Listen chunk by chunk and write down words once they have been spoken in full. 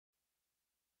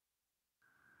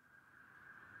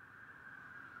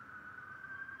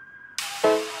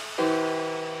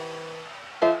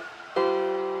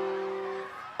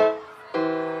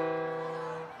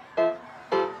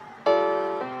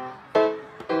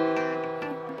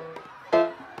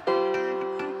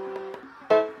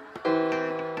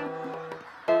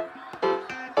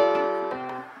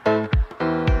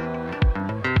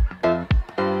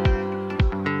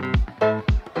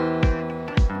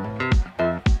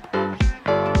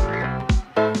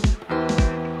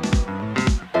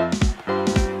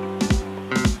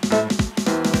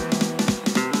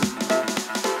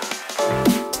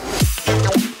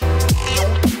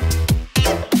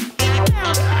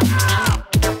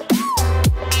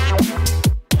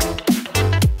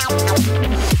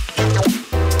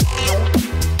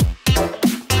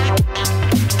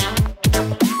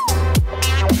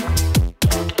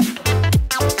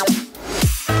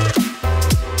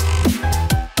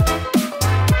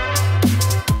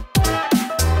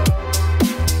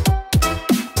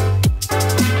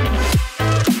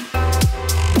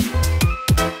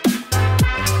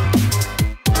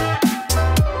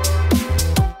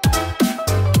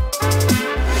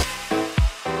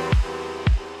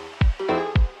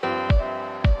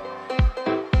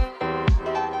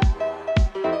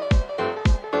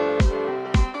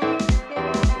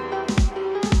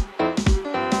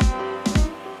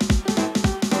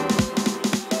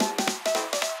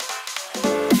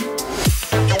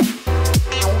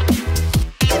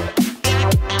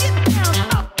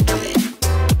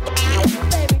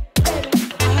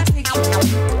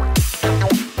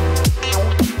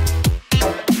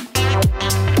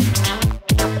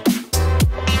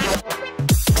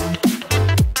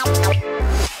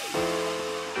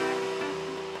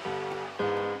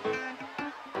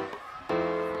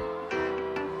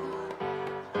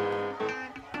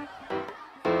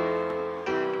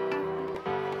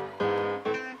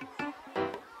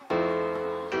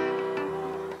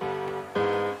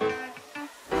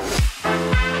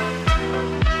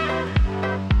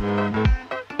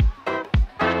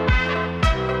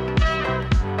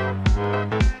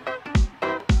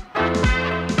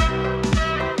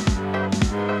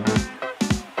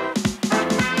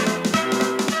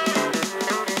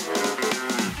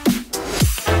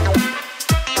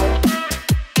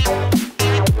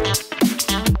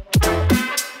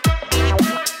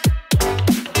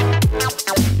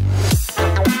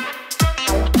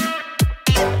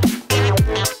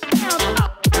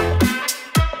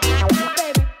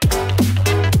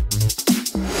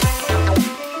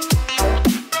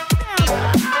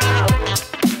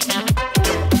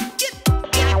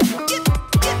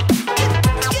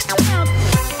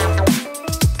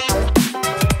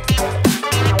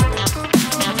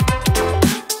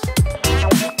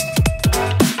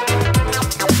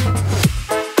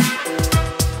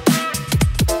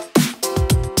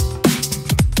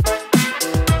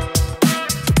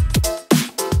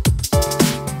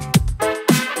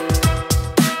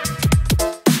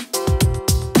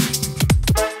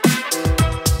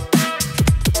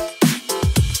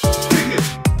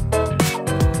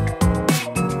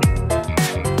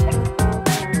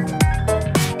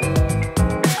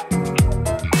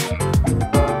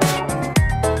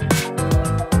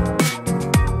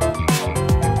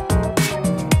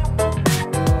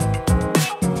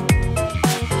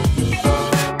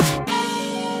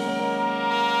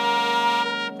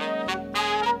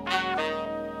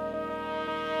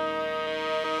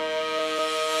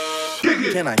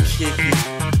Can I kick it?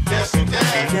 Yes, you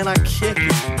can. Can I kick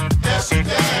it? Yes, you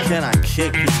can. Can I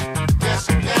kick it? Yes,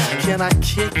 you can. Can I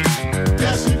kick it?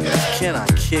 Yes, you can. Can I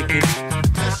kick it?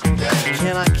 Yes, you can.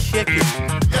 Can I kick it?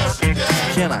 Yes, you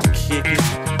can. Can I kick it?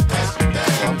 Yes, you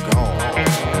can. I'm gone.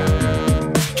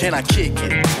 Can I kick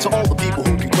it? To all the people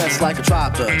who request like a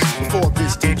tribe does. Before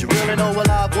this, did you really know what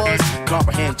I was?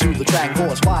 Comprehend to the track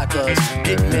force, why? Cause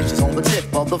getting mentions on the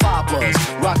tip of the vibe buzz.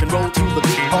 Rock and roll to the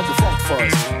beat of the funk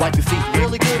fuzz. Wipe your feet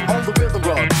really good on the rhythm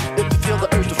rug. If you feel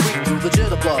the urge to freak through the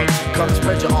jitterbug, come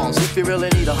spread your arms if you really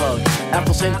need a hug.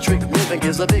 Afrocentric living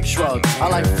is a big shrug. I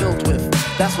like filled with,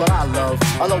 that's what I love.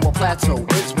 A lower plateau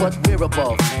is what we're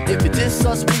above. If you diss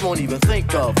us, we won't even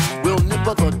think of. We'll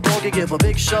nipper the dog and give a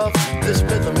big shove. This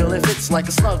rhythm really fits like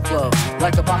a snug glove.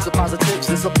 Like a box of positives,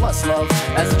 it's a plus love.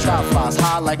 As the tribe flies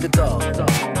high like a dove.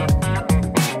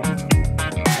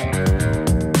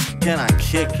 Can I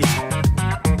kick it?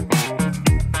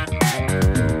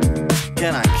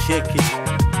 Can I kick it?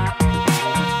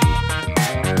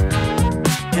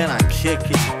 Can I kick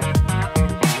it?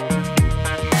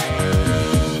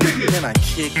 Can I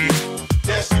kick it?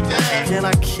 Yes, you can. Can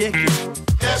I kick it?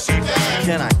 Yes, you can.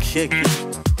 Can I kick it?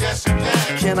 Yes, you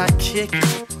can. Can I kick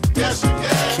it? Yes, you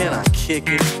can. Can I kick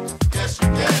it? Yes, you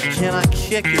can. Can I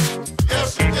kick it?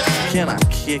 Yes, you can. Can I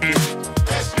kick it?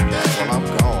 Yes, you can. Well, I'm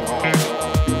gone.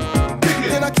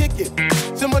 Can I kick it?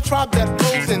 To my tribe that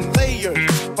flows in layers.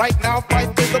 Right now,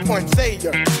 fight is a point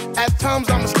sayer. At times,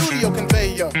 I'm a studio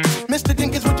conveyor. Mr.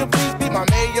 Dinkins, would you please be my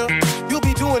mayor? You'll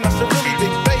be doing us a really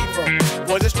big favor.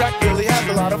 Boy, this track really has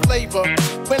a lot of flavor.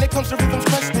 When it comes to rhythms,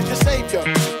 Quest is your savior.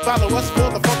 Follow us for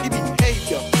the funky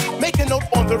behavior. Make a note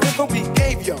on the rhythm we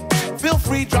gave ya. Feel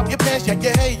free, drop your pants, yeah,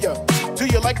 yeah, hey ya. Do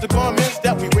you like the garments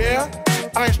that we wear?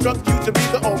 I instruct you to be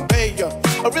the obeyer.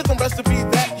 A rhythm recipe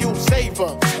that you'll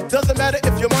savor. Doesn't matter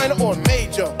if you're minor or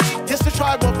major. It's the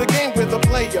tribe of the game with a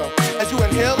player. As you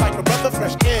inhale like a breath of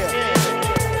fresh air.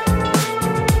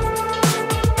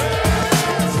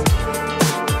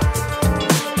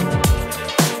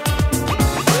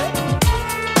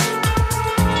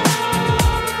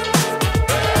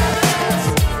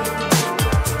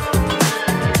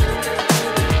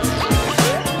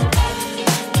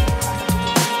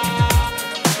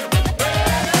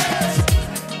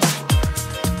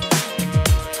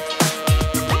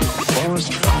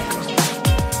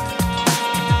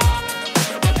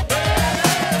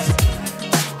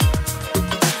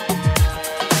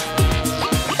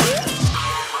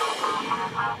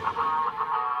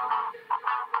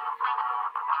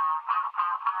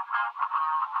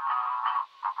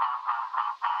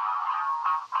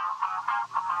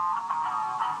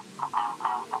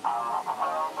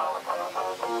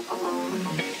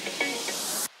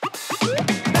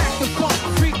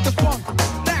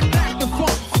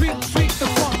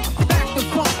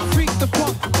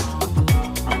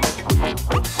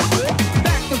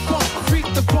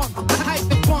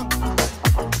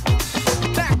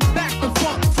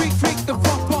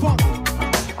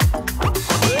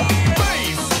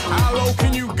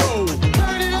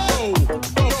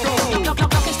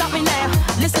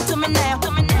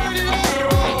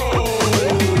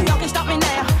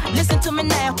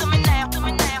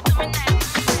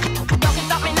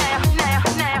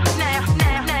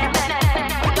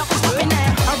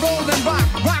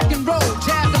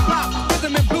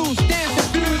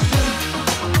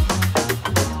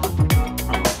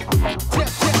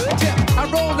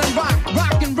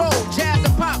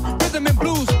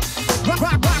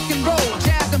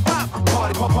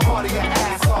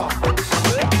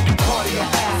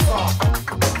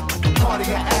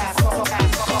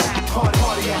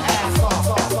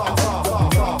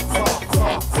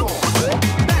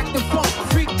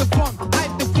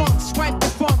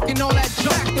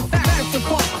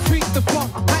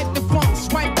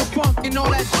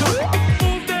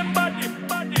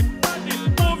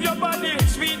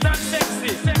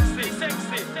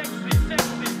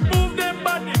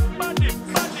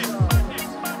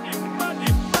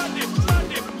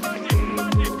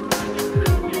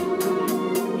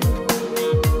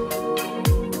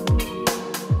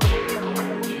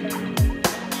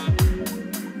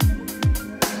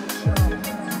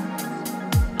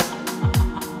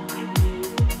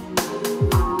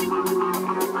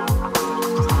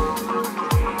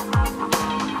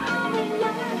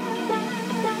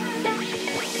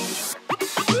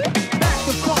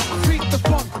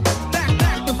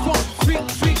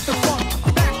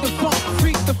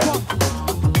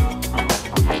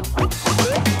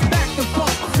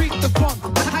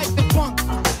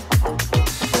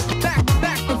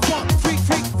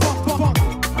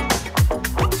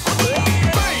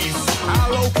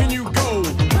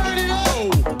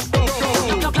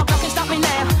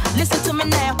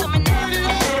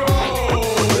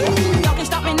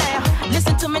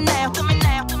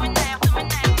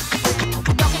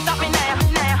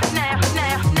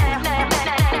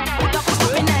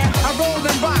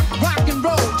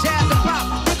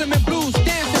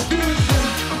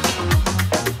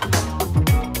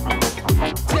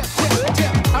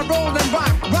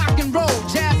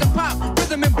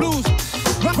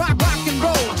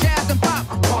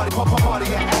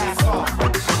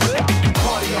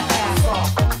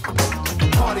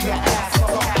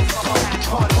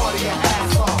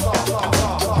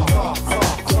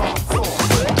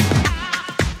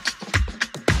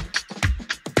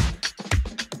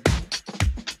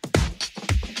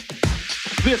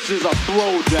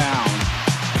 throwdown.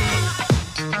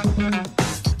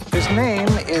 His name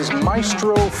is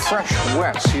Maestro Fresh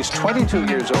Wes. He's 22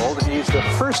 years old, and he's the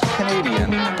first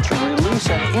Canadian to release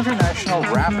an international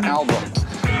rap album.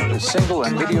 The single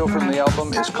and video from the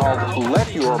album is called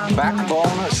Let Your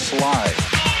Backbone Slide.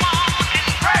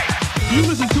 You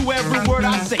listen to every word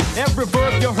I say, every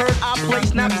verb you heard I play,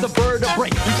 snaps a bird a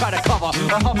break. You try to cover,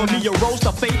 a hover me, a roast,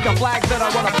 a fake, a flag that I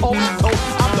run a post,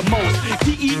 I'm the most.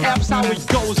 DEF's how it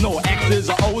goes, no X's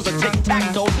or O's or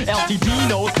tic-tac-toe, LTD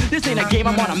knows, this ain't a game,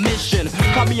 I'm on a mission.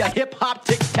 Call me a hip-hop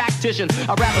tic-tactician,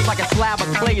 a rapper's like a slab of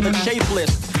clay that's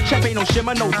shapeless. Champagne no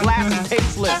shimmer, no glass is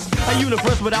tasteless. A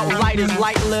universe without light is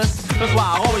lightless. That's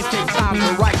why I always take time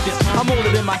to write this. I'm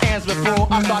holding in my hands before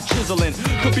I start chiseling.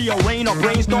 Could be a rain or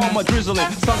brainstorm or drizzling.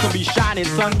 Sun could be shining,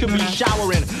 sun could be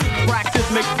showering.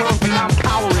 Practice makes perfect, I'm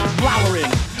powering,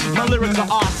 flowering. My lyrics are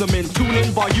awesome and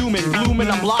tuning, voluming, blooming,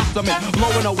 I'm blossoming.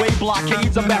 Blowing away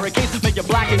blockades and barricades. Make you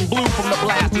black and blue from the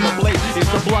blast and the blaze. It's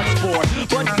the blood sport.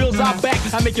 Blood fills our back.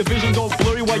 I make your vision go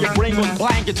blurry while your brain goes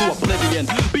blank into oblivion.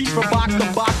 Beats from box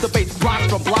to box, the bass blocks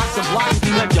from blocks to blocks.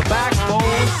 Let your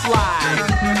backbone slide.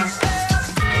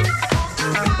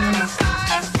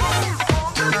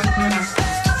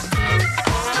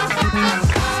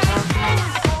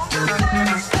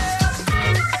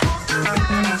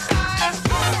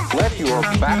 Let your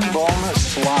backbone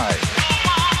slide.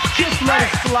 Just let it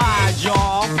slide,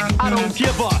 y'all. I don't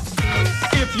give a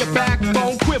if your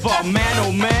backbone quiver. Man,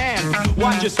 oh man,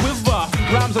 watch it swivel.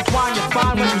 Rhymes are twine your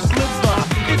spine when you slither.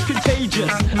 It's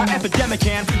contagious, an epidemic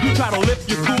can. You try to lift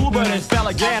your cool, but it fell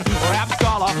again. Rap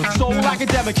scholar, soul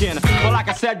academician. But like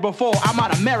I said before, I'm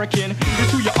not American.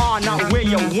 It's who you are, not where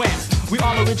you went. We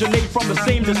all originate from the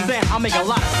same descent. I make a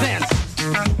lot of sense.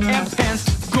 And pence,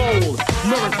 gold,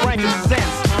 myrrh and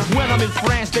frankincense. When I'm in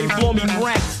France, they blow me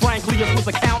frank. Frankly, a Swiss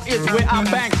account is where I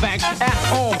bank. At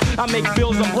home, I make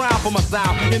bills of brown for my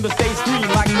sound. In the States, green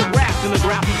like the grass in the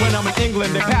ground. When I'm in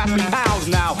England, they pass me pounds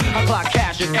now. I clock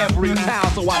cash in every town,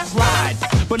 so I slide.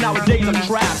 But nowadays I'm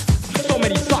trapped. So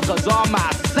many suckers on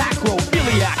my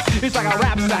sacroiliac. It's like a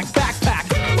rap sack backpack.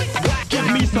 Give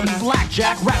me some slack,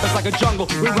 Jack. Rap is like a jungle.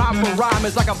 We rhyme for rhyme.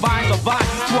 It's like a vine to vine.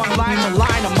 Swung line to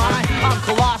line of mine. I'm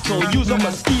colossal. Use a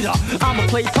mosquito. I'ma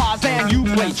play Tarzan. You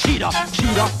play cheetah.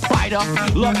 Cheetah, fighter.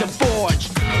 Love to forge.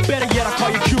 Better yet, I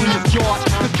call you Curious George.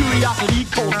 The curiosity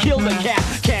cold kill the cat.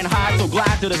 Can't hide, so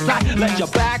glide to the side. Let your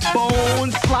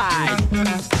backbone slide.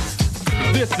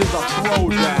 This is a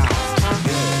throwdown.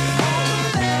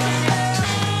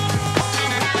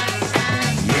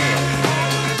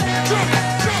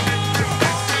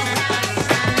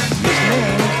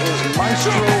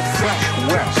 Maestro Fresh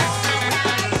Wes.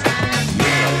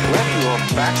 Let your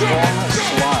backbone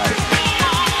slide.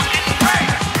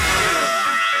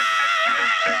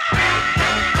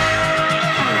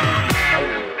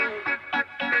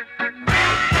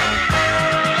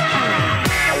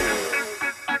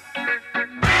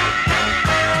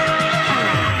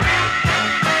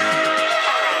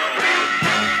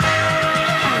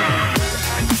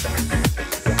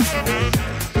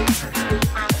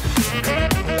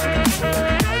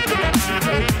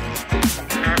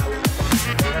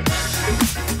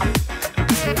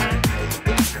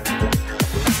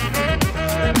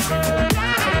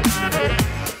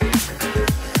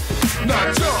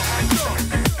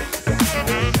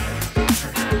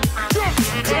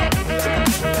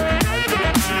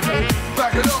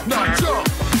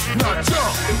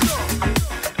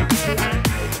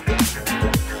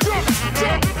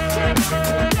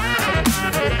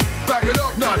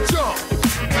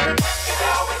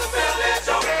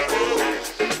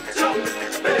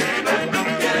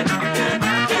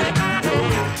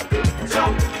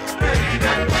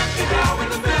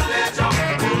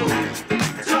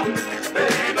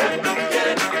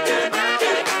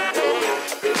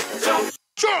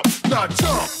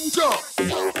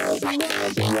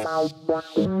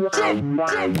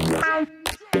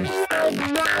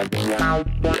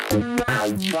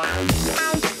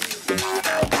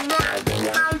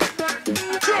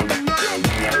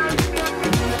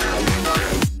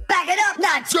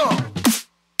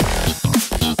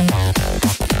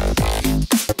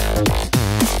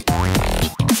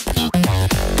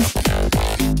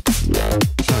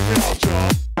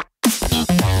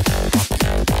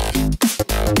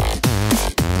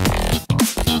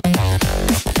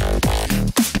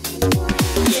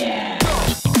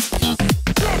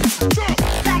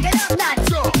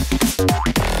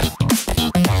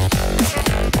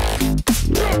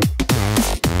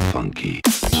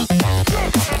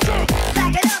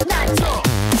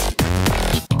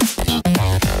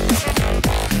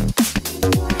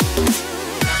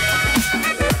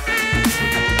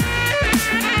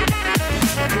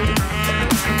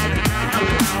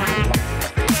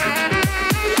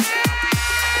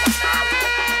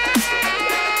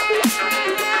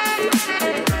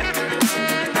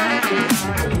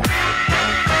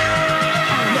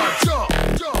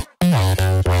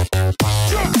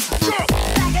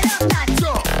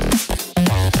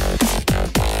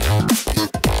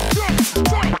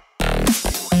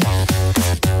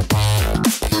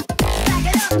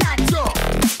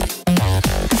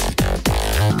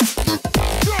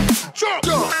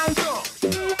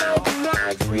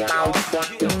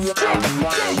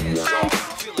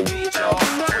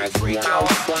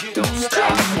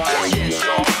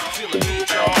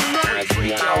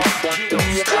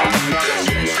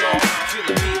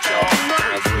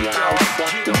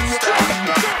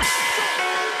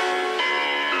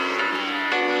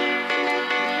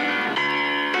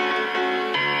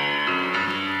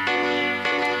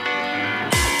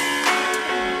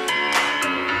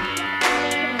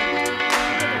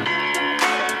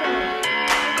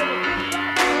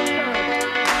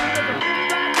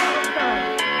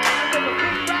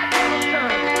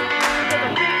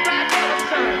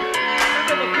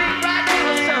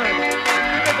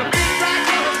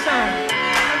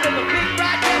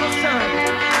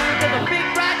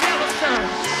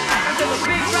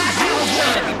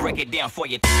 Break it down for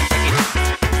you. Break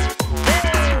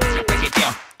it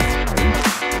down.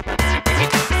 Break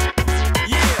it.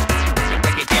 Yeah.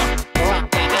 Break it down.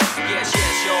 Yes,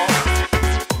 yes, y'all.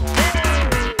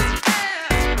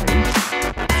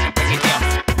 Break it down.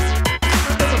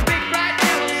 There's a big bright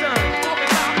yellow sun talking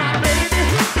about my baby.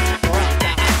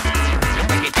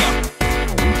 Break it down.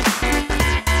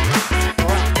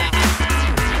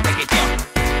 Break it down.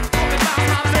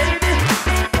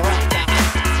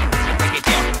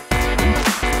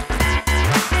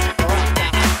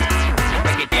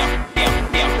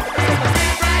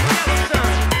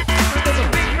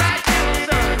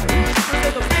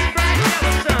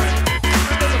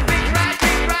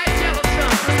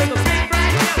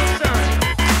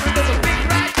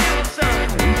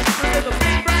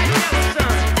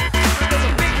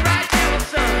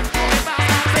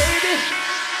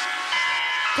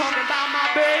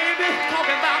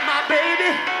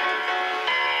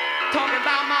 Talking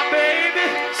about my baby.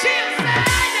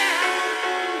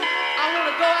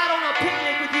 Break it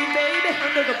down.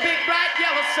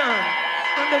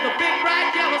 Under the big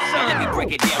bright yellow sun. Let me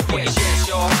break it down for you. Yes, yes,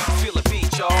 y'all. Feel the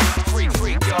beat, y'all. Freak,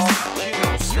 freak, y'all. You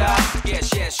don't stop.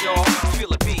 Yes, yes, y'all. Feel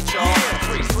the beat, y'all.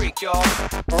 Freak, freak, y'all.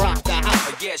 Rock the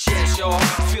house. Yes, yes, y'all.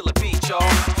 Feel the beat, y'all.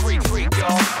 Freak, freak,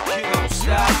 y'all. You don't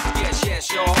stop. Yes,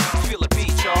 yes, y'all. Feel the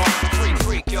beat, y'all. Freak,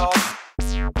 freak, y'all.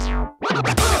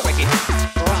 Break it.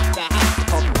 Rock the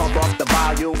house. Pump up the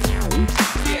volume.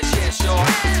 Yes, yes, y'all.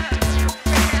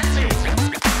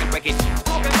 Break it.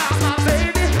 Talking about my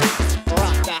baby.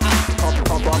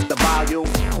 Pump up the volume.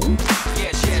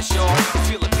 Yes, yes, y'all.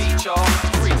 Feel the beat, y'all.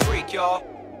 Freak, freak, y'all.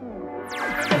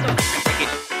 Break it.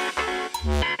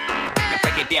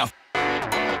 Break it down.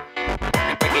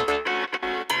 Break it.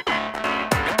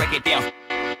 Break it down.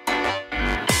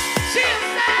 She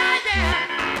inside there.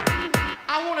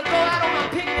 I wanna go out on a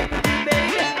picnic with you,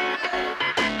 baby.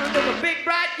 Under the big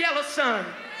bright yellow sun.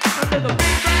 Under the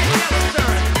big bright yellow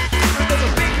sun. Under the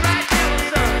big bright yellow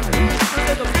sun.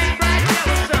 Under the big bright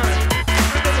yellow sun.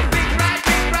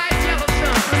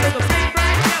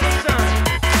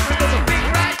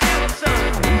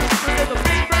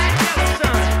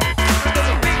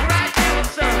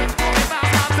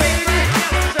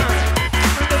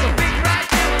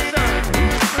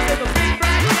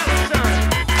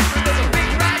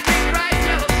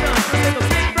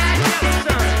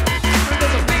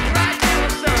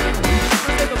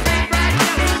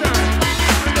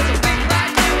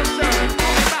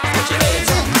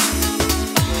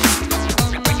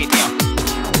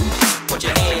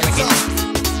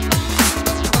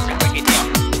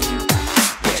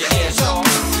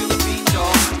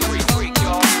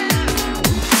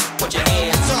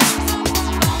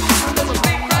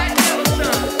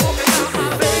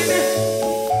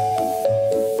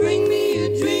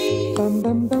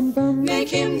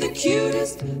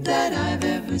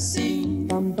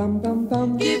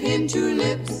 Give him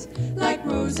tulips like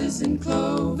roses and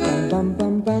clover.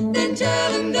 Then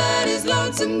tell him that his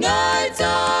lonesome nights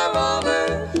are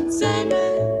over.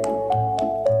 Sandman,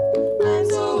 I'm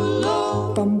so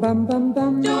alone.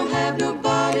 Don't have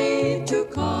nobody to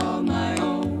call my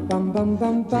own.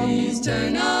 Please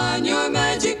turn on your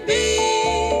magic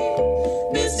beam.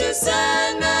 Mr.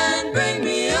 Sandman, bring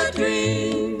me a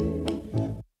dream.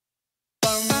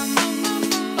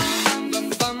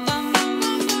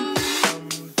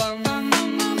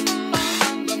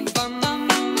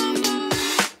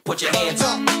 Put your hands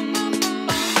up.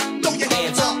 Throw your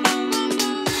hands up.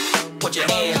 Put your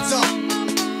hands up.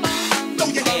 Throw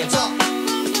your hands up.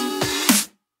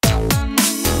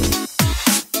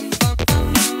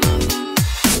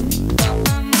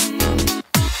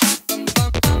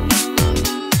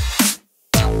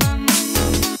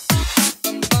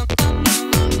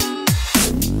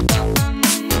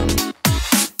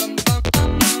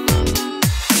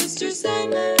 Mr.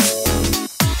 Sandman.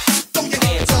 Throw your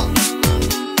hands up.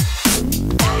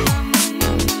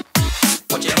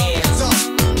 Put your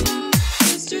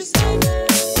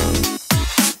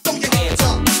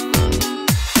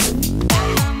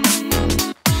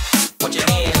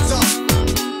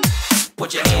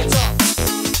Put your hands up.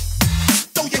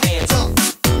 Throw your hands up.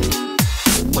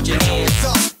 Put your hands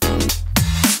up.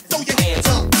 Throw your hands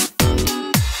up.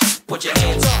 Put your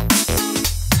hands up.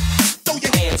 Throw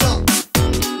your hands up.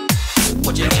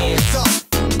 Put your hands up.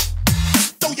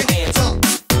 Throw your hands up.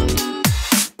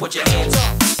 Put your hands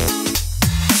up.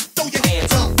 Throw your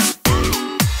hands up.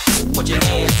 Put your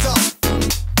hands up.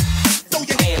 Throw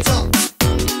your hands up.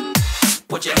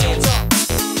 Put your hands up.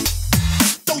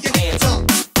 Throw your hands up.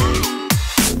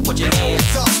 Put your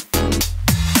hands up.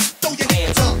 Throw your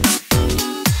hands up.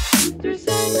 Mr.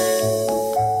 Sandman,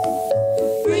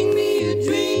 bring me a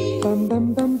dream.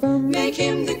 Make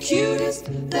him the cutest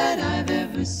that I've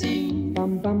ever seen.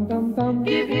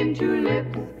 Give him two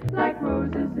lips like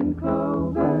roses and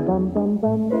clover.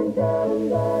 And tell him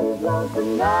that his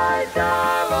lonesome nights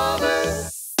are over.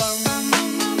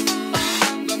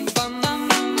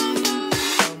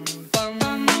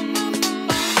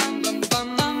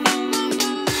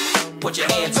 Put your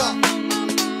hands up.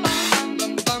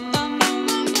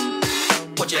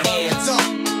 Put your hands up.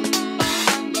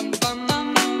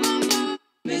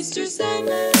 Mr.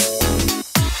 Sandman.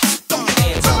 Throw your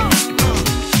hands up.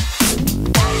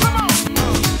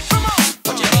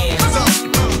 Put your hands up.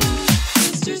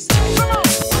 Mr. Sandman.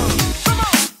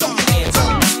 Throw your hands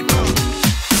up.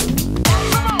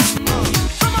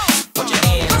 Put your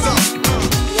hands up.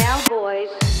 Now, boys,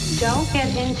 don't get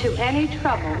into any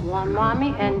trouble while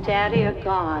Mommy and Daddy are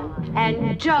gone.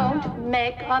 And don't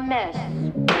make a mess.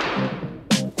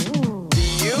 Do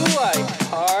you like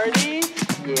parties?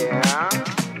 Yeah.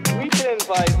 We should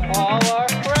invite all our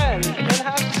friends and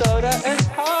have soda and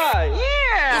pie.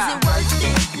 Yeah! Is it worth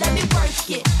it? Let me work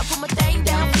it. I put my thing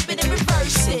down, flip it and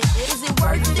reverse it. Is it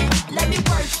worth it? Let me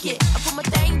work it. I put my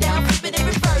thing down, flip it and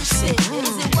reverse it.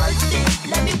 Is it worth it?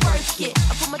 Let me work it.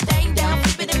 I put my thing down,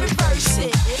 flip it and reverse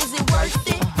it. Is it worth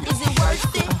it? Is it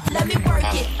worth it? Let me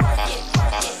work it. Work it.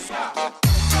 Work it.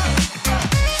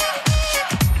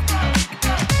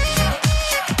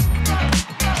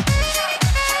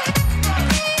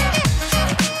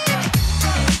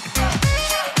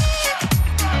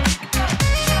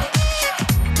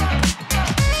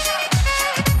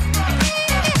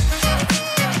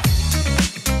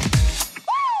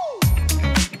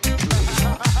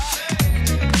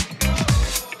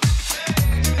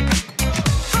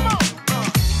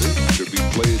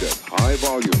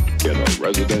 In a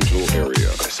residential area.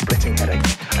 Got a splitting headache,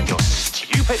 and your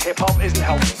stupid hip-hop isn't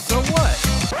helping. So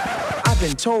what? I've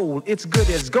been told it's good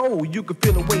as gold. You can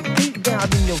feel it way deep down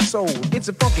in your soul. It's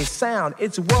a funky sound,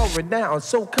 it's world-renowned.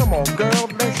 So come on, girl,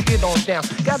 let's get on down.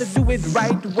 Gotta do it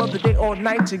right, whether day or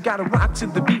night. You gotta rock to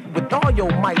the beat with all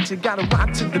your might. You gotta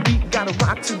rock to the beat, gotta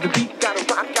rock to the beat, gotta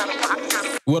rock, gotta rock.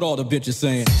 What all the bitches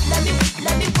saying? Let me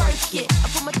work it. I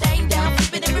put my thing down,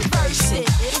 flip it and reverse it.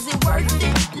 Is it worth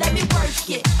it? Let me work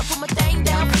it. I put my thing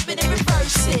down, flip it and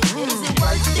reverse it. Is it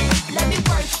worth it? Let me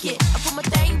work it. I put my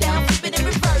thing down, flip it and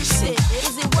reverse it.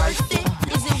 Is it worth it?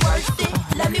 Is it worth it?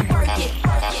 Let me work it.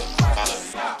 Work it. Work it.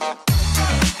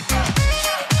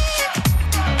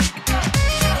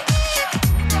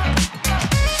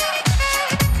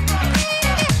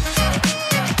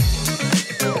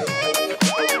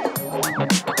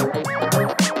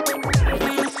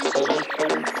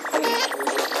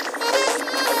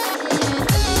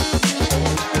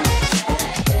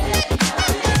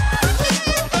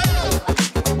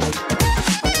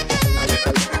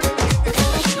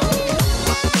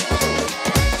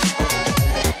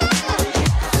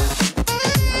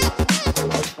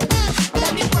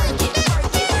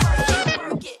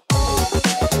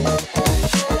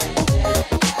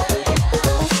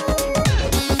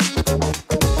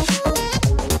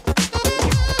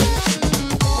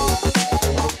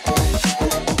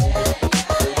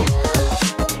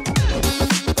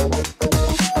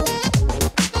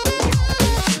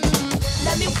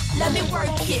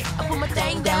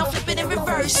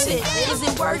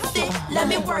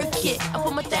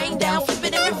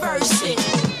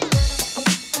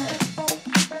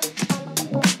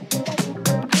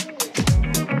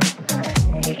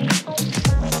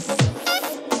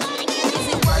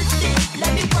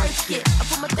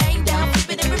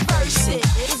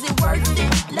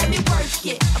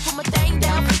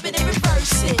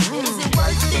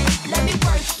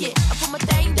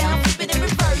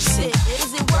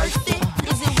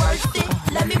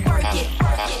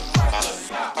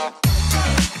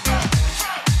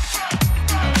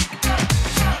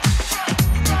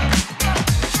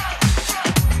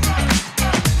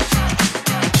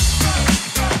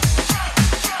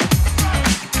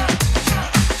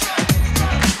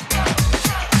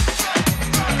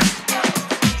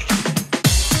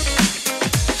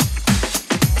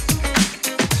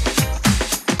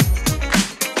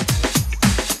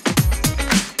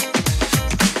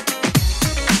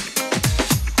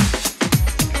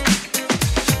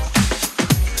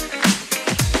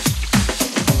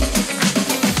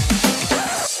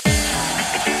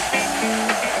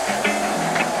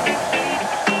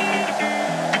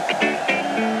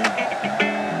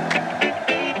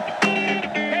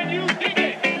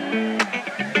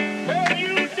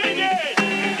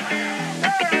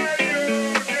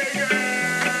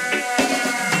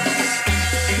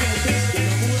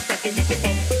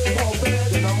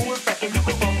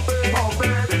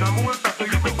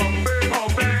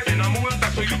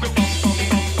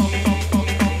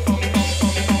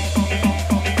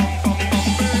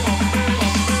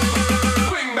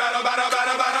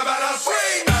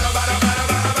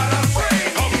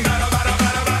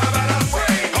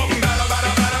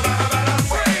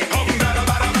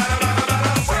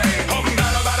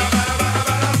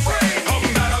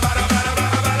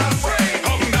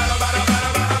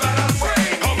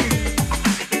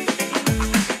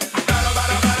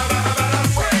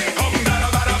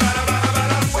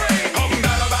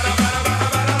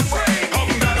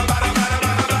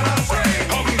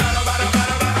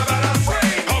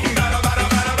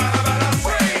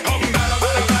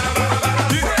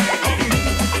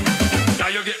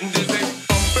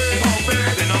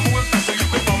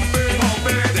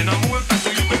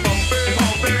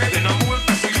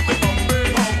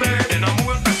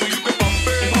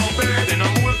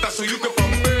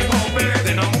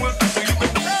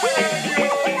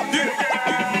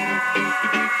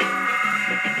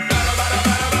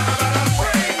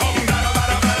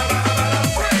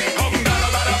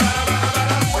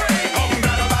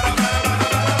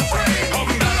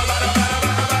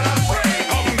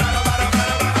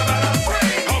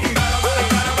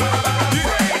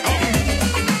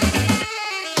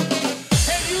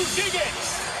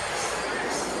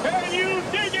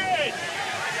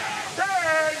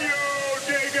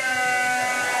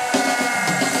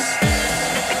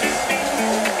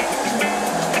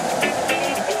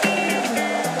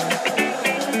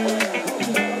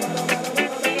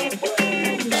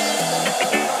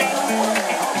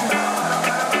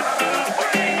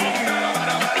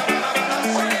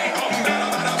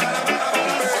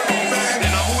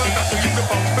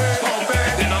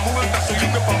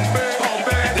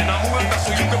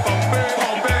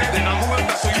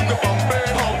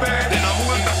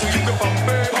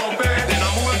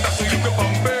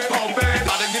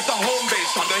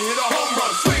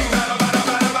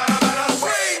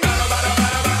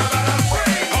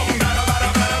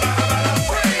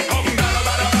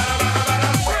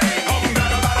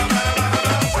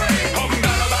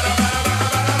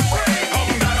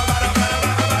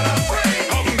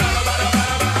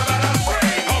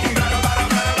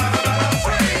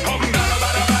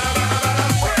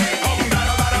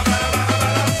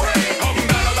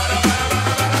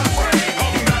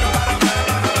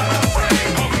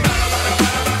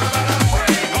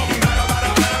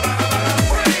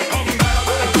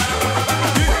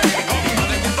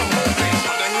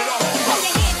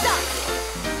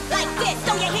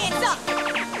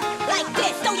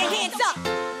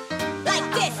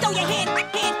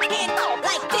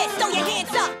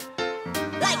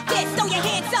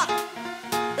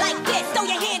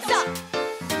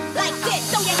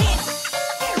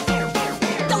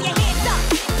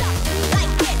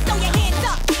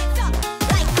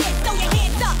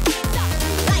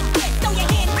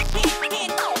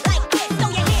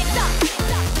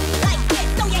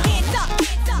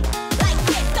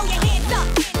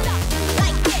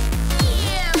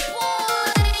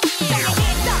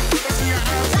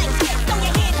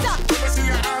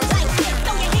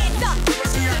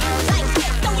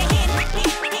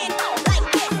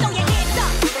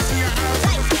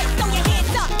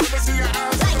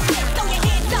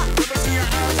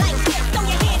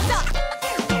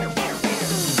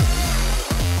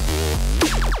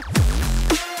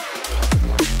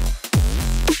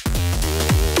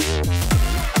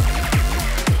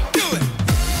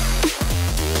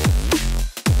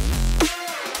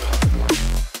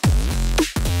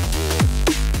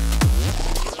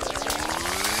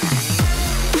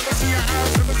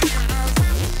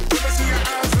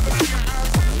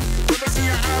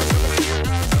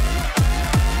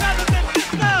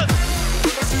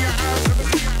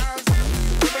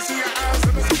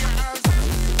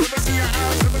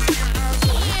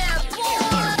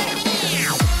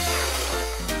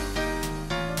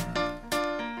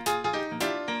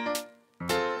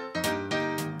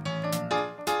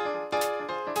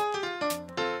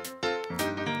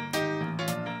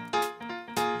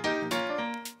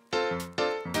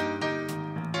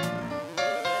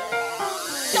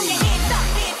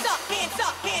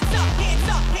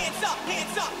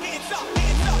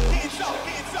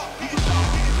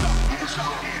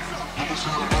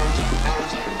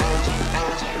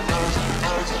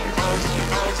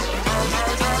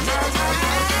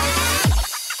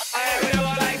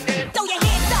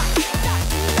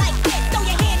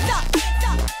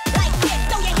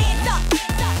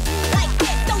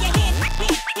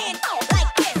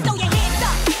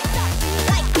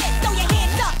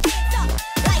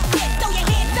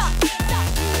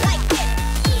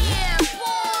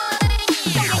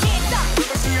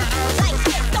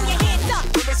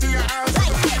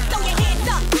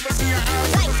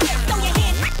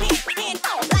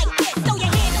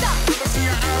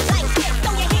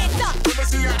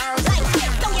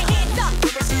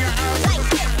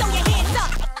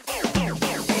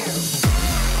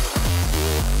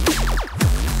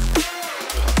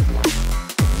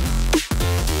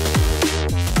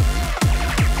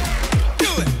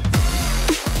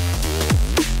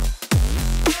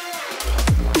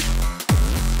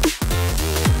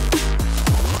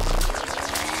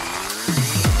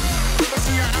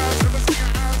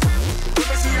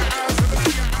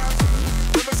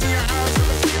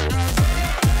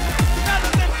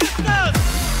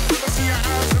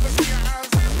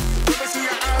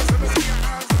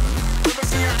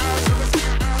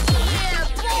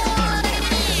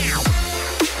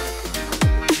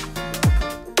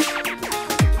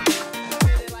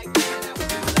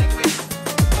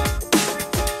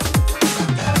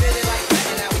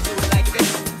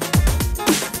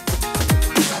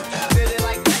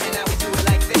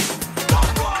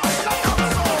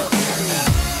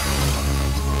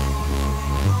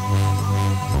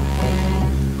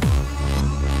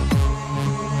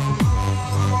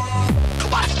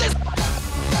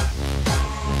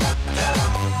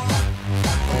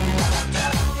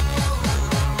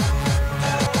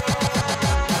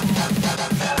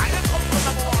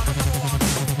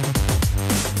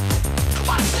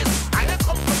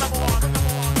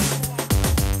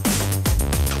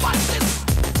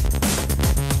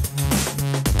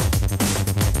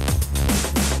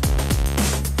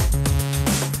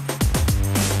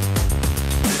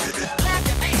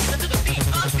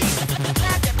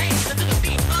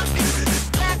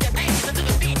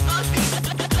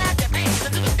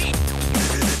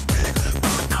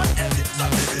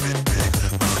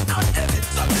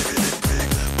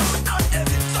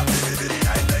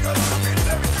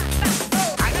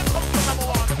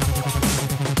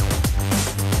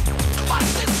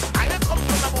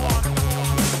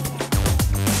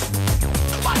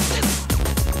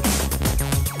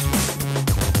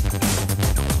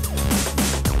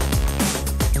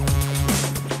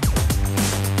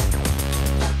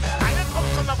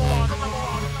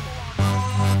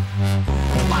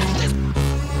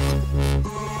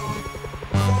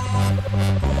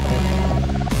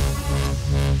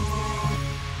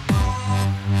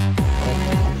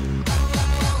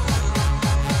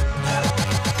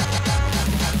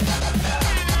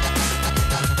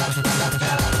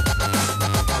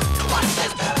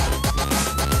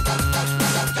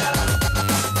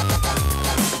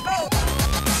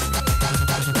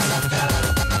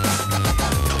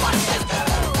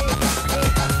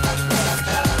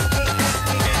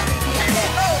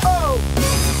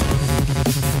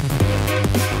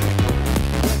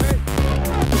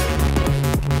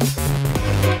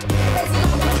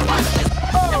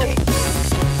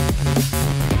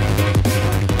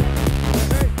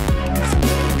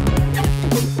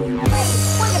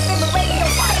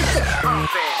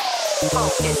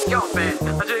 Funky, jumping,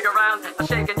 I jig around, I'm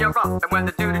shaking your rump. And when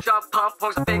the dude jump pump,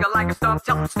 pose a finger like a stump,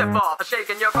 tell him step off, I'm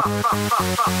shaking your rump, rump,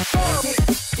 rump, rump.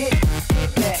 Get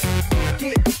back,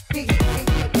 get back, get back,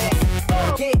 get back,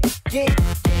 get back,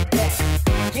 get back.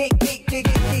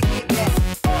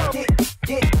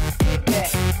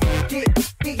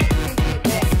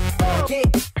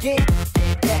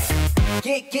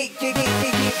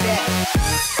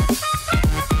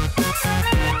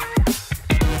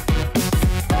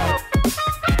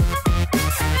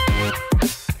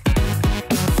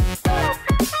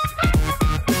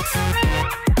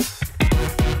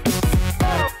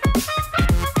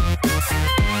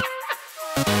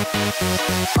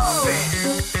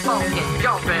 Funky,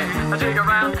 jumping, I jig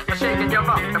around, I'm shaking your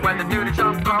rump. And when the dude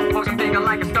jump pump, pose a finger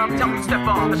like a stump, tell him step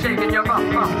off, I'm shaking your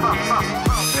rump, rump, rump, rump.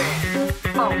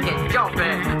 Funky,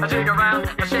 jumping, I jig around,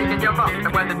 I'm shaking your rump.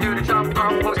 And when the dude jump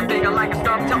pump, pose a finger like a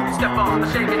stump, tell him step off, I'm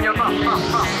shaking your rump,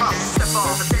 rump, rump, rump. Step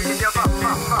off, I'm shaking your rump,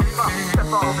 rump, rump, rump.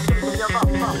 Step off, I'm shaking your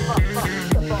rump, rump, rump, rump.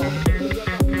 Step off.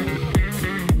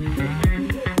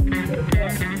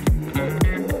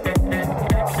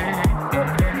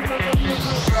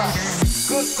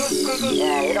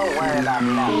 Yeah, you don't worry about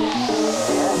that.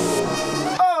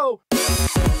 Oh!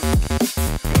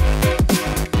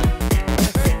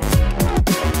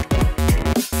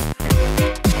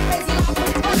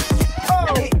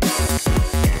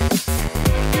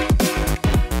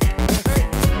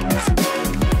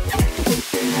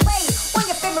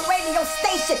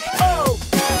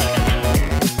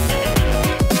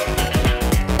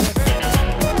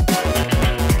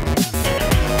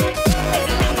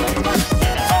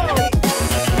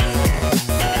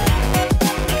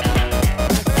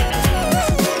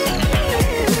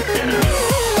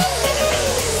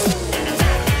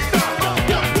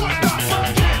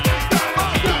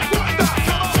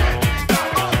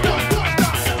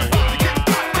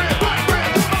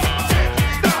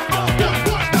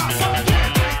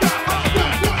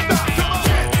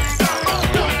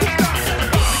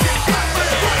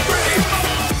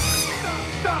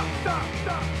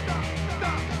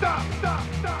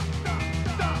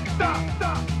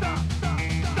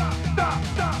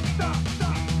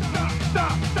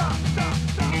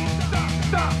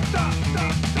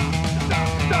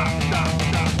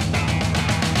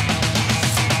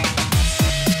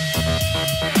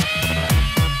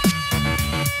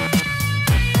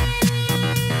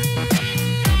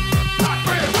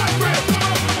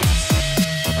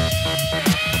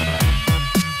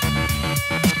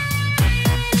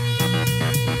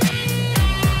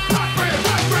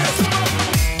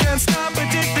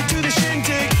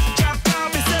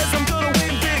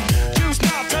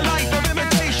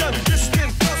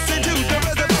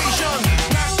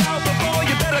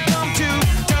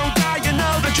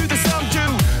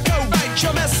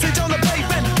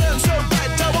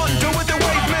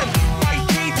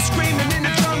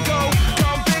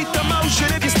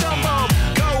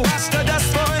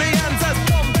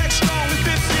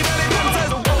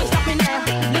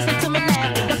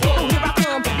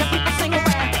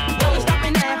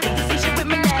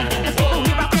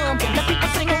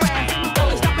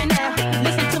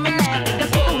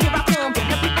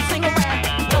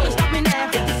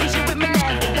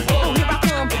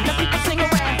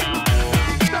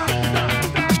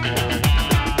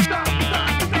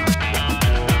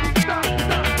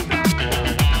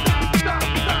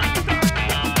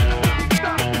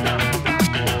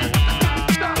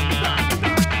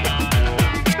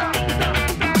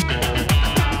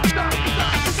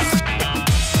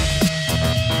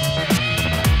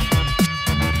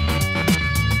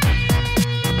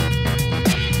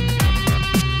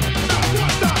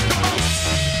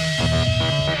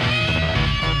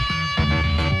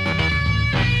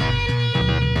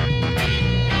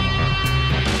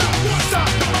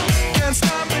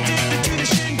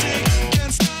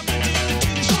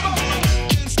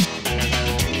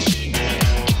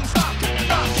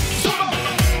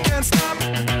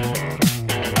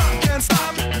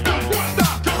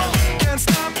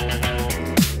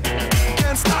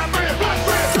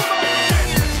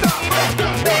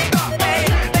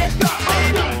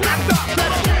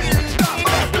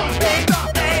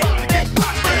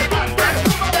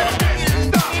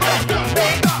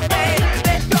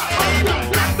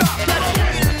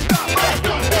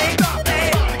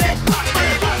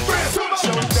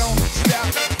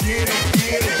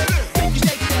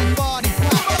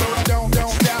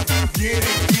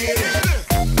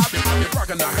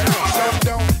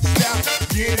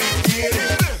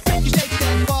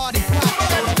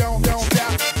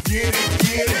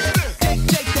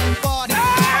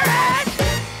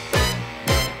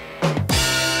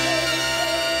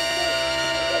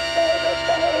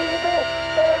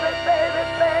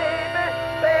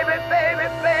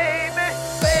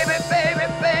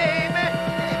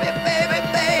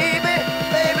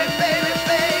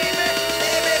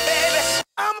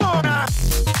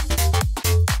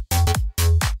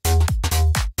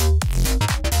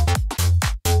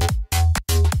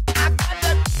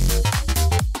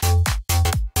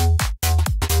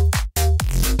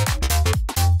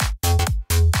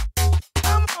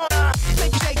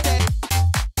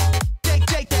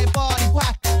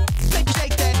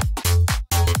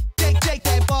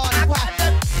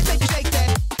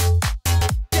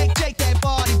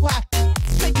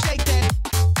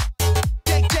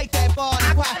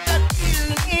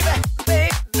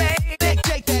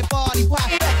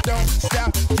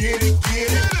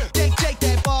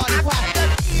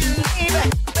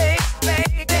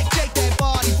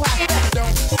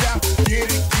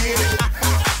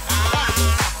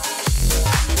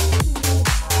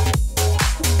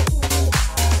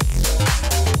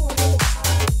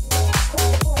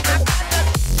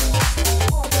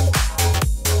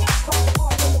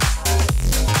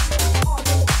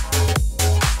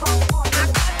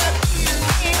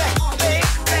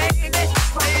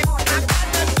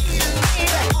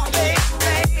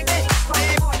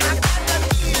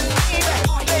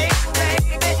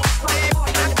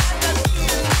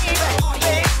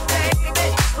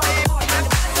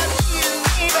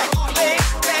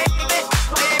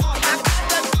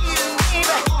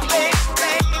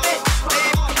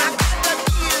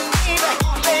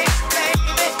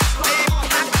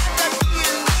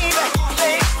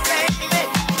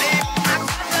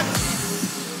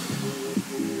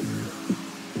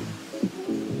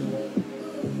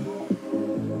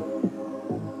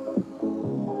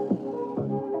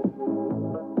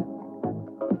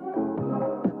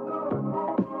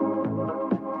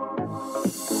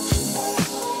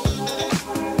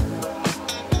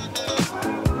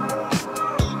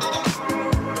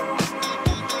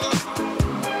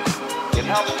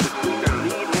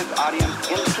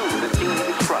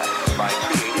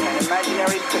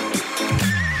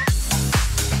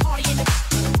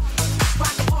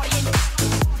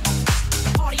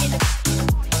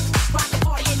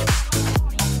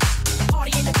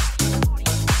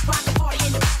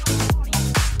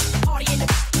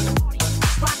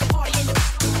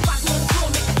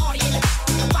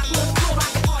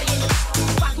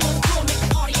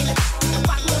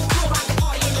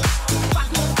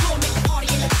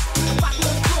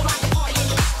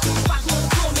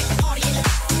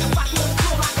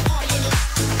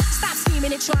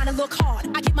 trying to look hard.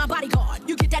 I get my bodyguard.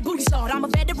 You get that booty start. I'm a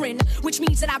veteran, which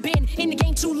means that I've been in the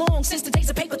game too long, since the days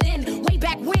of paper thin. Way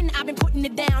back when I've been putting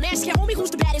it down. Ask your homie who's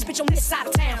the baddest bitch on this side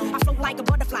of town. I float like a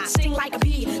butterfly, sting like a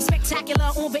bee. Spectacular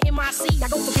over MIC. I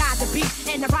go for God to beat,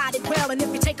 and I ride it well. And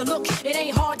if you take a look, it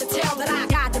ain't hard to tell that I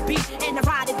got the beat, and I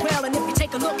ride it well. And if you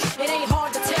take a look, it ain't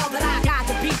hard to tell that I got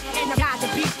the beat, and I got the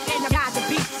beat, and I got the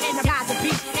beat, and I got the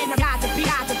beat, and I got the beat,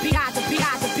 got the beat, got the beat,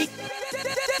 got the beat.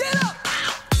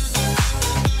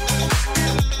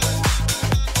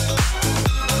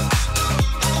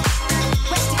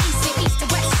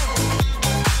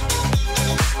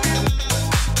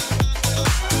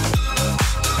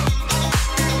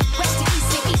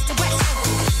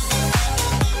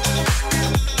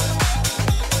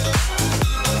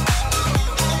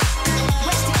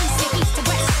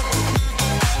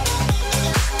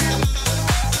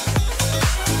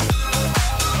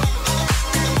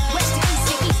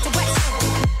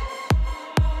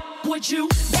 Would you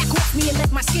back off me and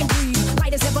let my skin breathe?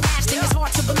 Right as everlasting, it's hard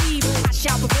to believe. I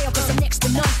shall prevail cause I'm next to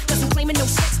none. Cause I'm claiming no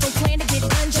sex, don't plan to get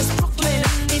done. Just Brooklyn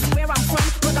is where I'm from,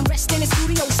 but I'm resting in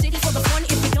Studio City for the fun.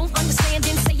 If you don't understand,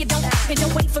 then say you don't. And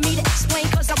don't wait for me to explain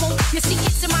cause I won't. You see,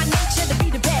 it's in my nature to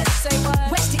be the best. Say what?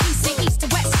 West to east, say east to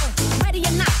west. Ready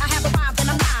or not, I have arrived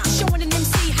and I'm live. Showing an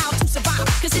MC how to survive.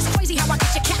 Cause it's crazy how I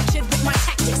get you captured with my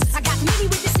tactics. I got many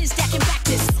witnesses that can back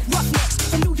this. Roughnecks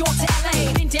from New York to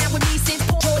LA. Been down with me since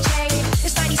George A.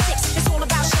 It's 96, it's all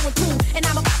about showing through. And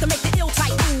I'm about to make the ill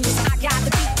type moves. I got the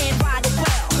beat and ride it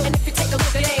well. And if you take a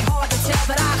look, it ain't hard to tell.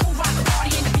 But I go rock the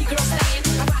party and the beat girl stand.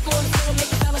 I rock on the floor, make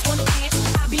the fellas wanna dance.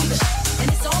 I be the shit, and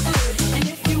it's all good. And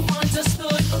if you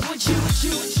understood, would you?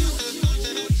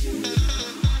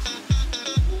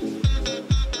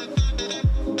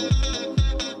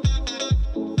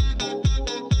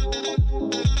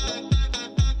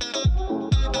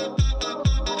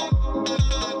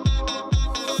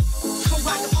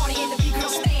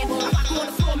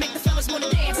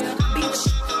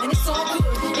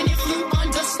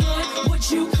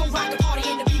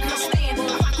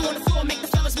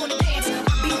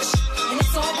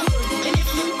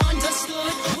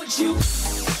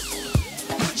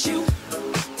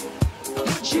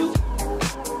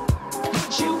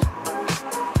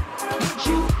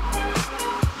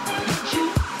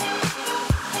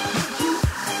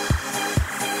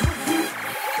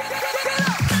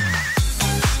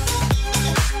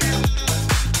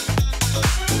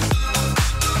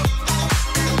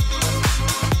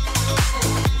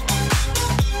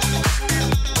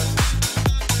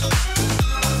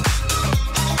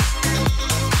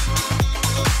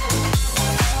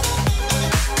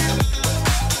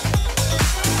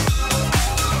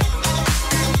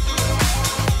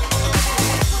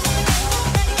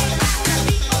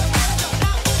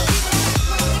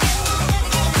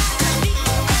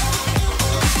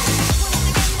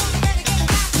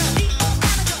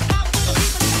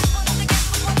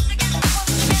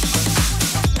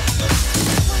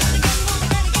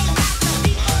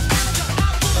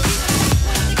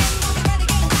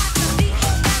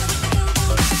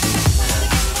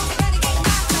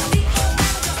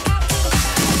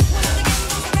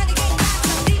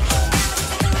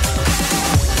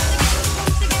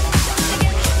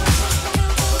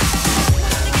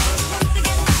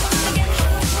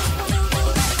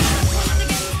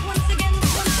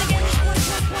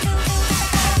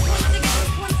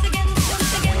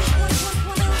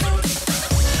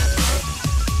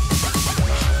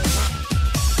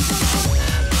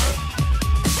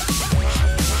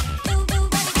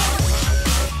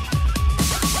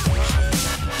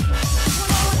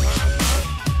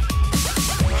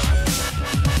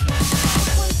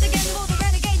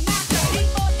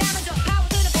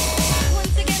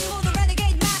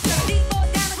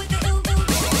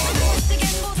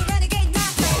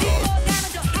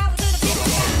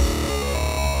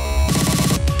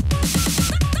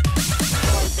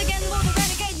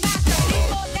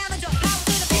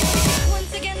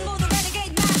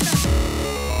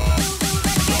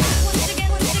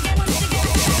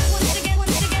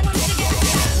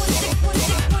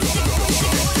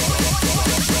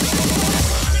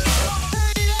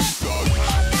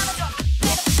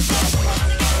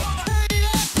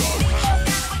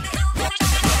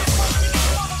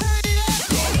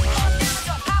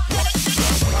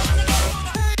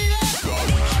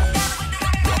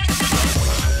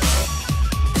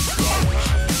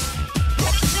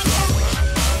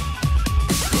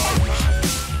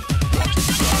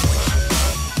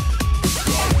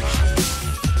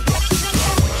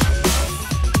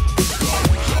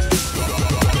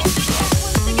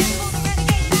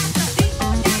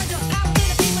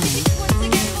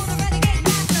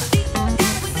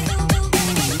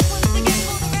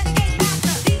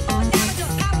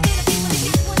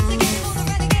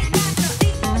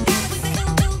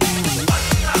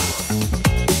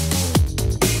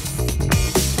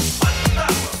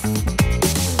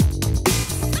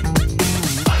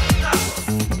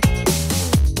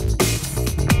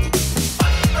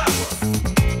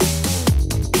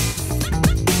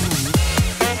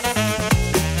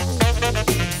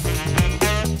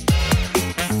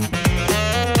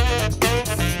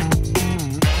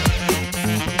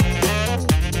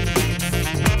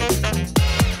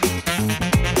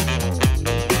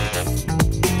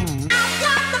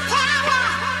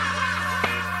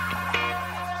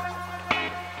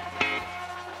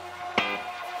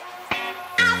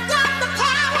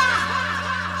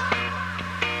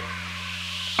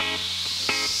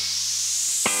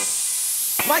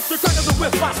 Like the crack of the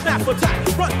whip, I snap attack,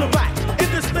 front to back,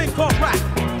 in this thing called rap.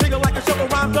 Digger like a shovel,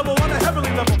 rhyme double on a heavenly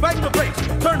level. Bang the bass,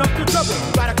 turn up the treble.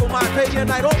 Radical mind, day and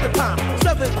night all the time.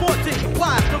 714,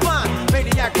 live, divine,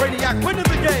 maniac, brainiac, winning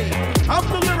the game. I'm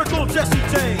the lyrical Jesse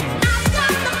James.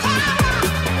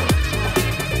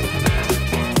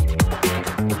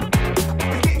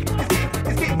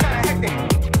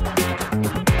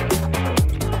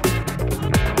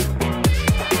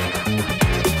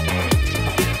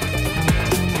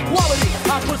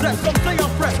 Some say I'm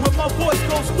fresh when my voice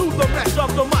goes through the mesh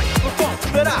of the microphone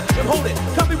that I am holding.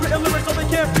 Copywritten lyrics so they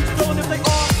can't be stolen if they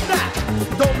all snap.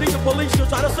 Don't need the police, you'll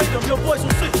try to say them, your voice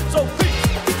will see. So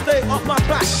please, stay off my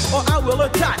back or I will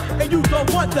attack, and you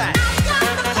don't want that.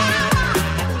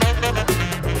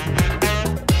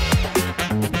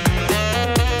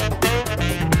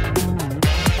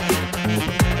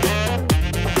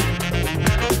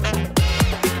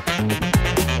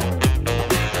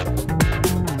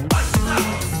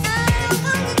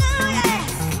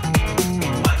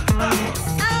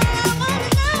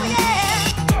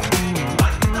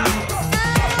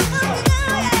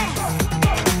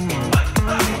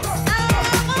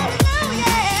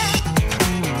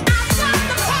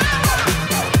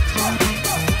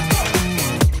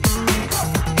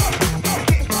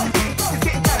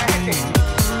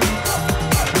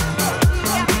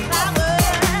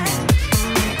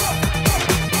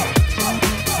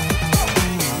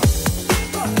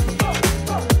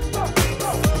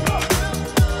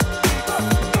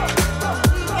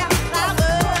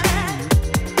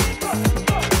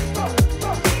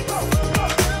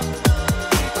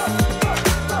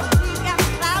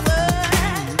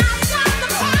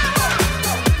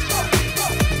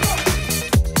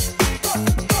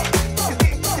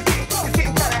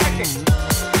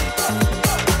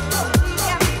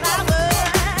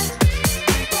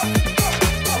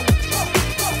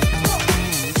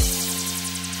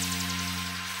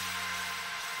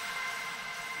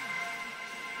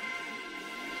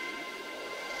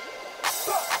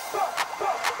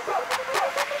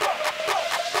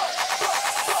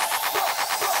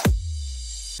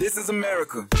 This is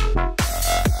America.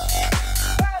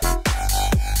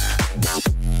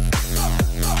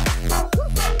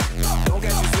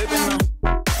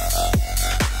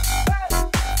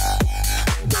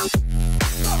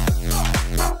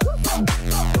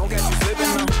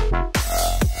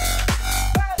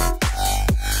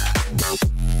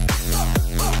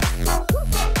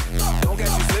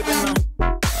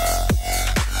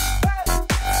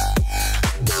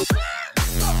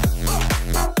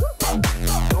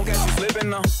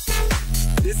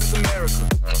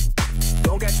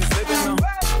 Don't catch you slipping now.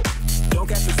 Don't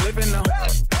catch you slipping now. Don't catch you slipping now.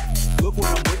 Don't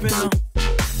catch you slipping now.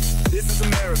 This is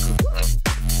America.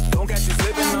 Don't catch you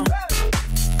slipping now.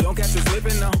 Don't catch you slipping now. Look what I'm whipping now. This is America. Don't catch you slipping now. Don't catch you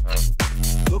slipping now.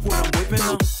 Look what I'm whipping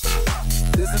now.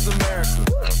 This is America.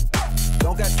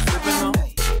 Don't catch you slipping now.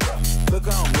 Look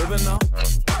how I'm living now.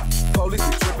 Police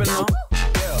be tripping now.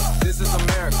 Yeah, this is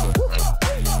America.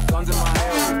 Guns in my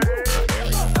hand.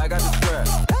 I got the strap.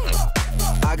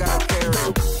 I gotta carry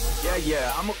it.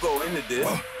 Yeah, I'ma go into this.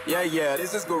 Yeah,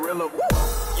 this is gorilla.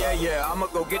 Yeah, I'ma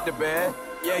go get the bag.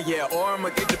 Yeah, or I'ma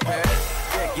get the pad.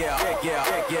 Yeah.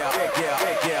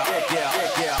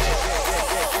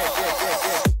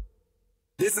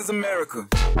 This is America.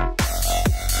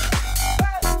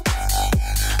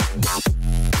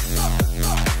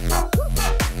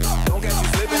 Don't catch you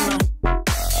slipping now.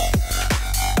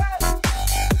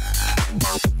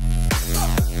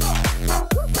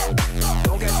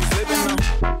 Don't catch you slipping now. Don't catch you slipping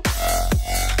now.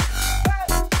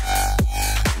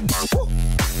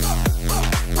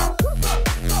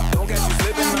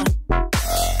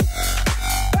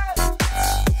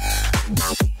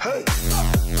 Hey.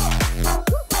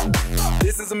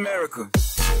 This is America.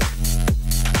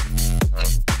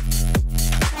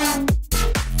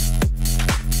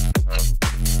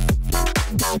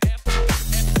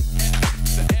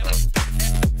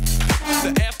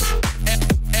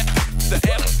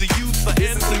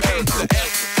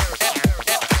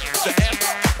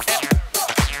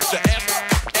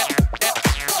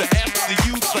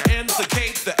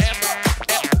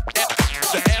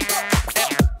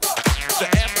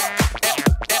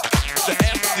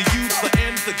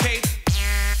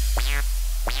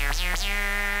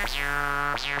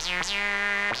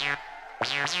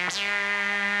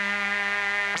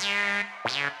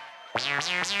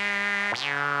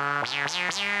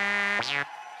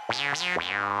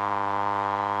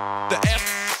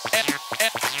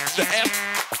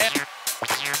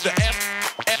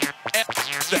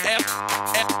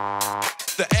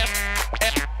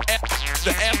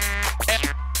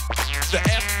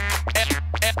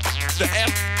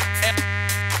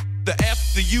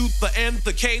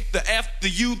 the K, the F, the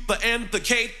U, the N, the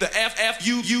K, the F, F,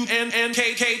 U, U, N, N,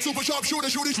 K, K. Super sharp shooter,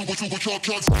 shooting, super sharp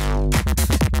shots.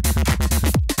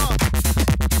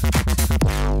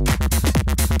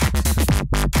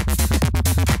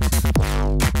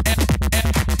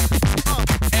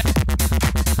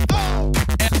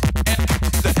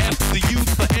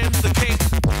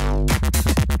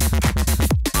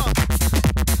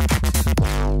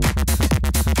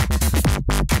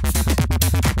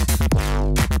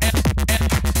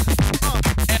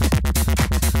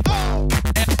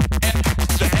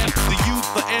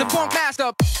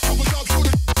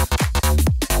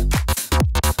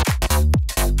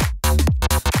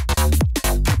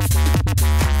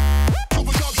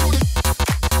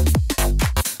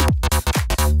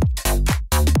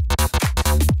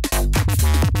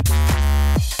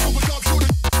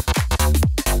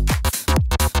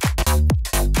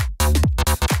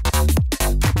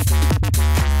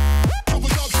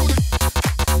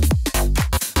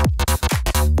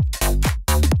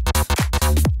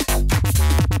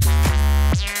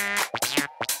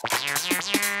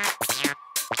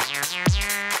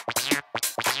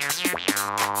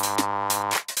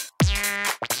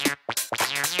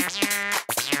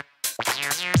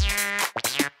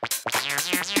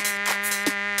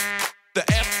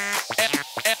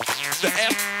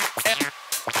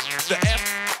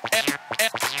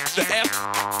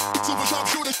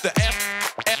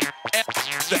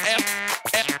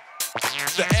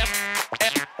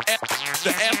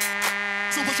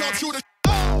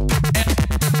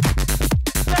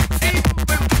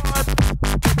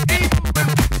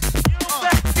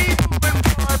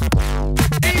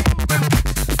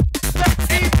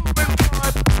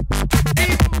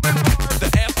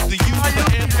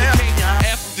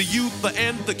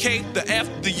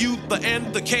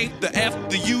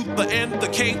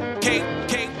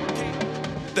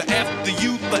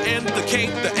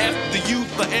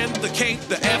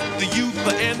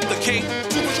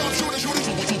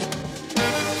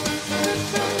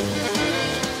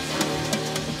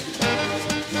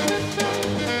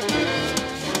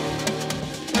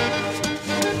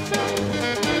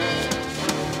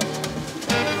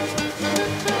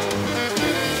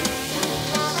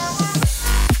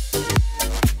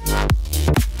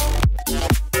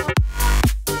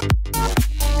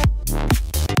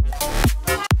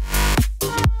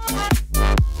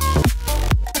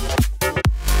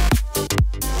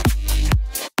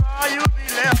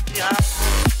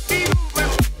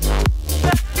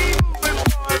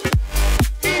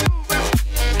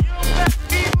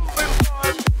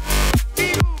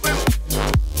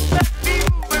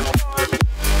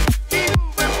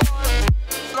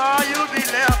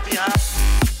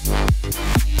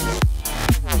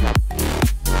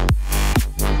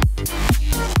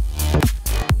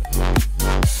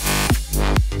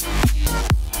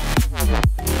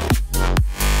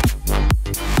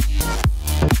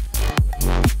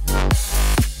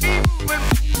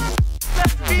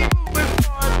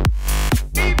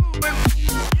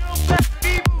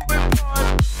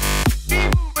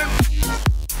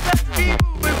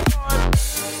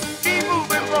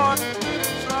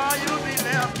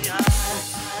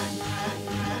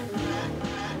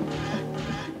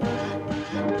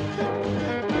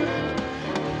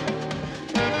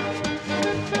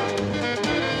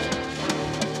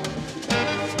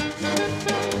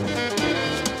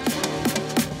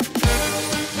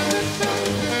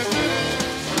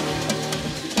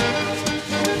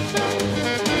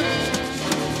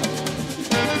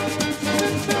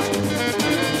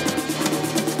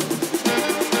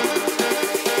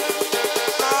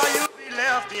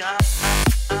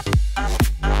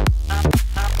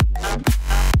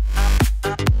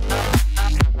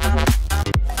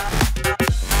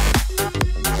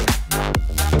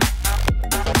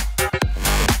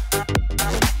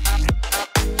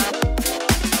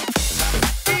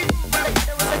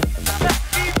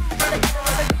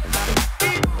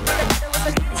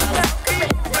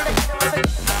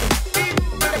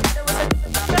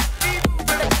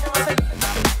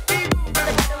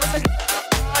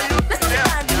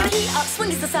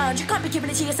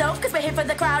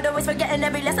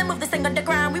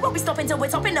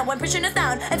 Pushing us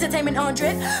down, entertainment on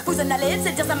drip. Fools on the lips,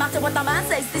 it doesn't matter what the man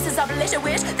says. This is our religion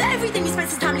wish that everything we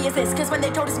spent is timely as this. Cause when they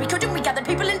told us we couldn't, we gathered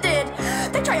people and did.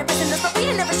 They try impressing us, but we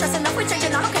ain't never stressing enough. We're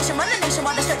changing our location, run the nation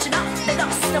while they're stretching up. They got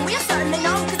a system, we are certain they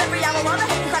know. Cause every hour while the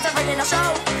hating crowds are raiding our show.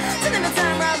 So then they turn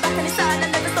around back on his side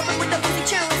and never stopping with the music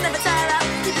tunes. Never tire out,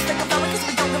 keep it stuck flowing cause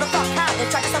we don't give a fuck how. They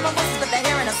try to stop our voices, but they're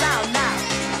hearing us out now.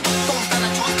 Don't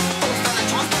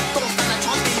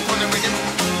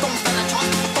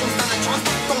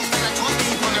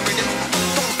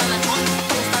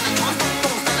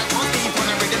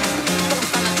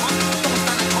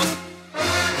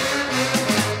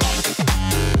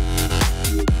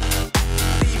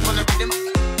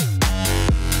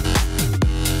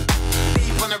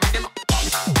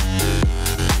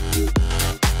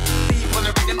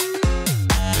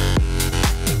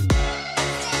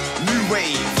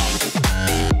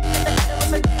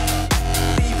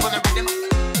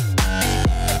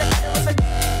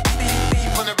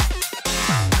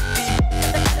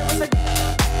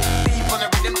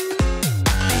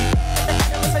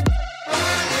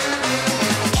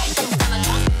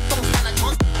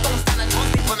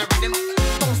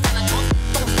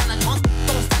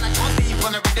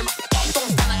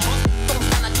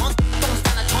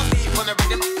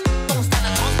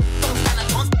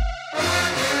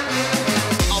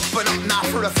Now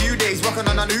for a few days, working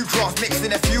on a new cross, mixed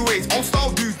in a few ways. Old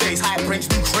style new days, high brings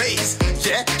new craze.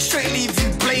 Yeah, straight leave you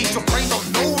blazed. Your brain don't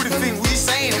know the thing we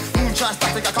saying. Moonshine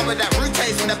stuff, think I covered that root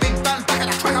taste. When the big band back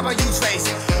at the track of a use face.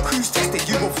 Who's tested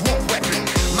you with what weapon?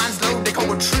 Man's low, they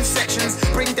call with true sections.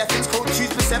 Bring death ins, code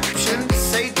choose perception.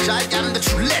 Say I am the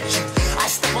true legend. I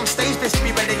step on stage, best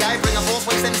be ready. I bring a force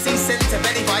waves, MC sent to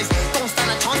belly vice. Don't stand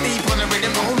a chance deep on the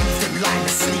rhythm. Don't leave them lying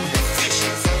asleep.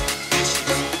 Fishes.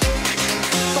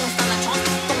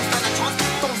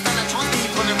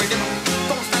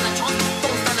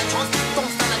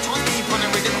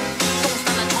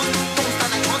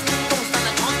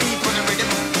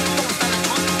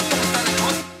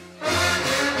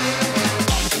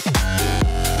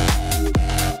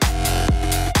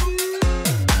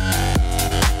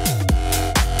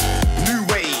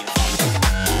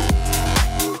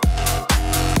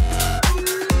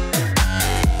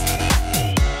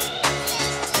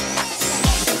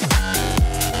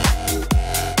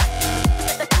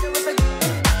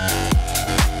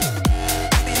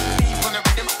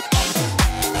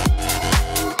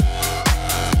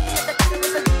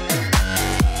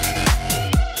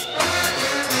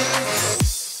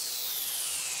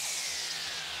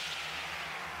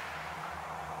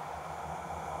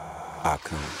 I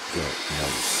can't get no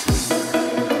sleep.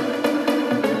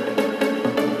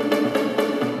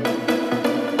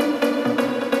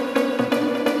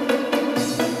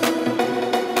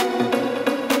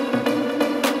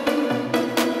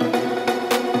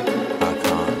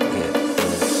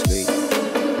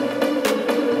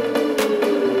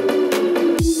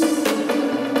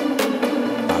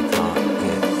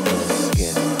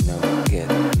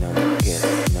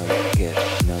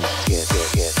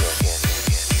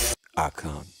 I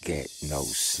can't get no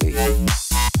sleep.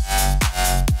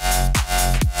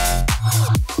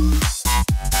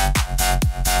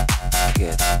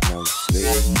 Get no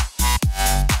sleep.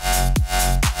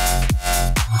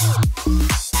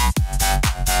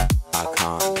 I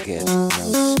can't get no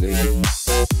sleep.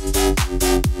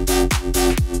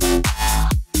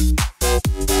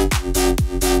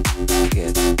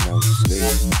 Get no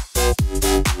sleep.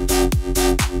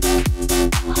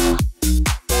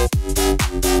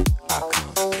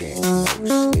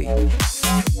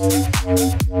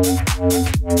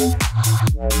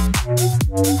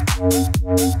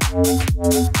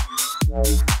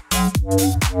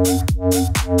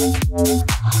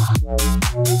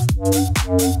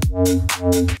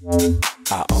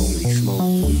 I only smoke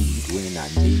weed when I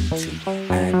need to,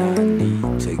 and I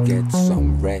need to get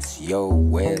some rest. Yo,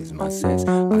 where's my cess?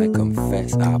 I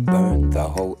confess I burned the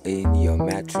hole in your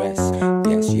mattress.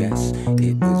 Yes, yes,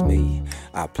 it was me.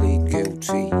 I plead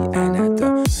guilty, and at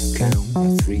the count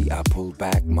of 3 I pull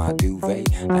back my duvet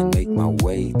and make my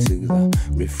way to the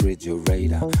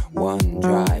refrigerator. One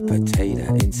dry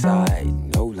potato inside,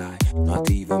 no lie, not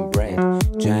even bread.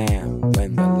 Jam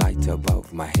when the light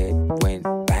above my head went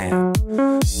bam.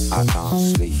 I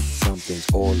can't sleep, something's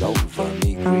all over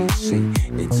me greasy.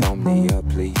 Insomnia,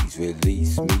 please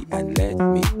release me and let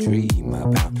me dream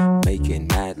about making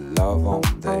that love on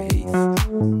the heath.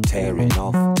 Tearing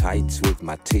off tights with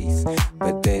my teeth,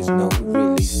 but there's no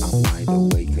relief. I'm wide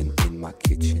awake and in my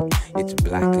kitchen, it's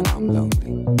black and I'm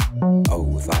lonely.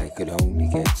 Oh, if I could only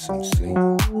get some sleep.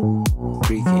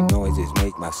 Creaky noises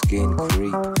make my skin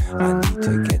creep. I need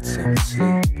to get some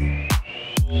sleep.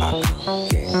 I can't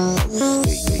get no sleep.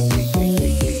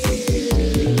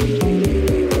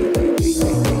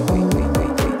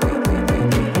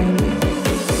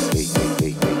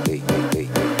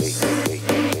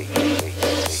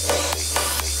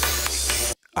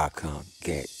 I can't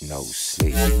get no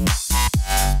sleep.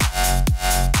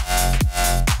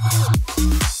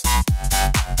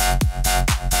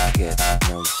 Get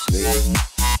no sleep.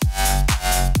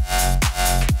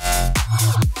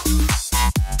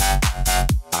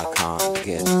 I can't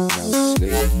get no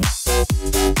sleep.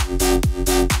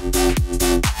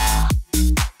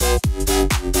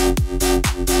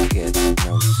 Get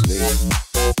no sleep.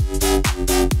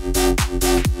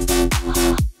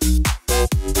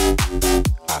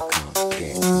 I can't get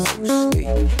no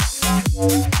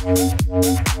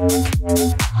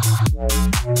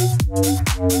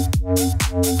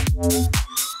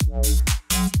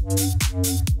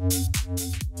sleep.